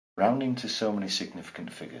Rounding to so many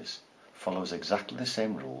significant figures follows exactly the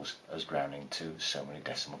same rules as rounding to so many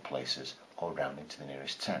decimal places or rounding to the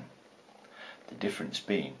nearest 10. The difference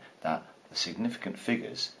being that the significant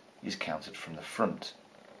figures is counted from the front.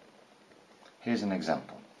 Here's an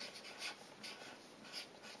example.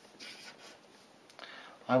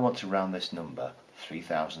 I want to round this number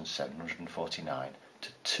 3,749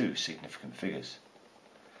 to two significant figures.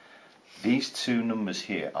 These two numbers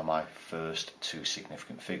here are my first two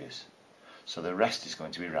significant figures, so the rest is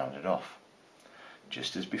going to be rounded off.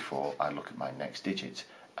 Just as before, I look at my next digit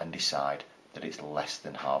and decide that it's less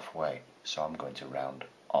than halfway, so I'm going to round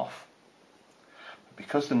off. But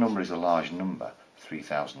because the number is a large number,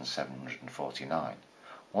 3,749,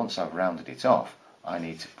 once I've rounded it off, I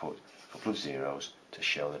need to put a couple of zeros to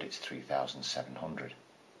show that it's 3,700.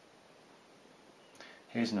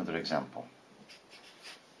 Here's another example.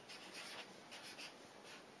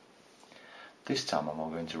 This time I'm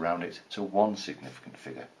going to round it to one significant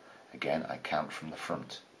figure. Again, I count from the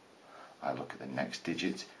front. I look at the next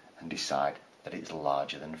digit and decide that it's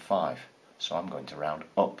larger than 5, so I'm going to round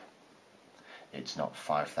up. It's not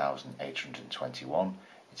 5,821,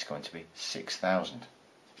 it's going to be 6,000.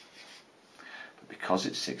 But because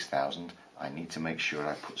it's 6,000, I need to make sure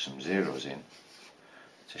I put some zeros in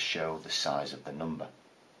to show the size of the number.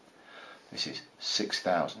 This is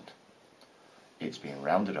 6,000. It's been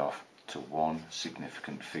rounded off to one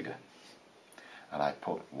significant figure, and I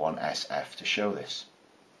put 1 SF to show this.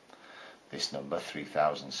 This number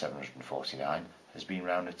 3,749 has been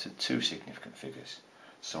rounded to two significant figures,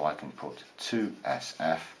 so I can put 2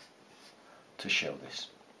 SF to show this.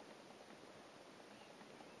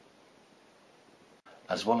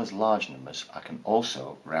 As well as large numbers, I can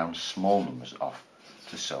also round small numbers off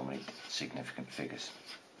to so many significant figures.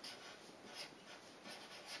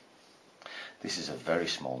 This is a very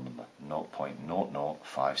small number,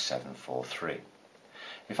 0.005743.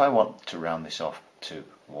 If I want to round this off to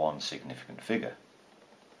one significant figure,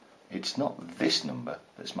 it's not this number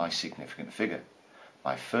that's my significant figure.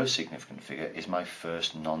 My first significant figure is my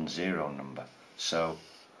first non-zero number, so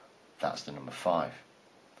that's the number 5.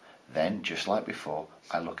 Then, just like before,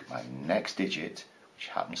 I look at my next digit, which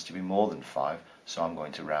happens to be more than 5, so I'm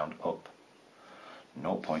going to round up.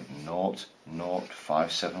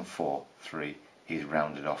 0.005743 is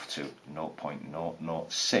rounded off to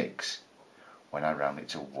 0.006 when I round it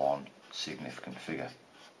to one significant figure.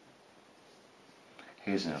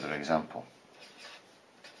 Here's another example.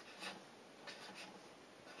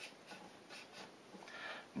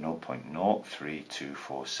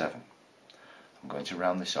 .03247. I'm going to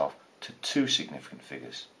round this off to two significant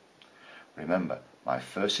figures. Remember, my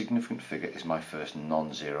first significant figure is my first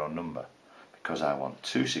non-zero number. Because I want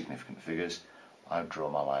two significant figures, I've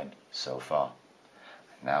drawn my line so far.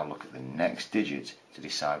 I now look at the next digit to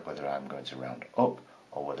decide whether I'm going to round up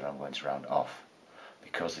or whether I'm going to round off.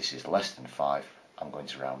 Because this is less than 5, I'm going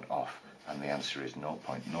to round off, and the answer is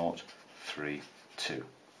 0.032.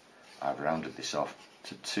 I've rounded this off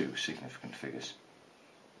to two significant figures.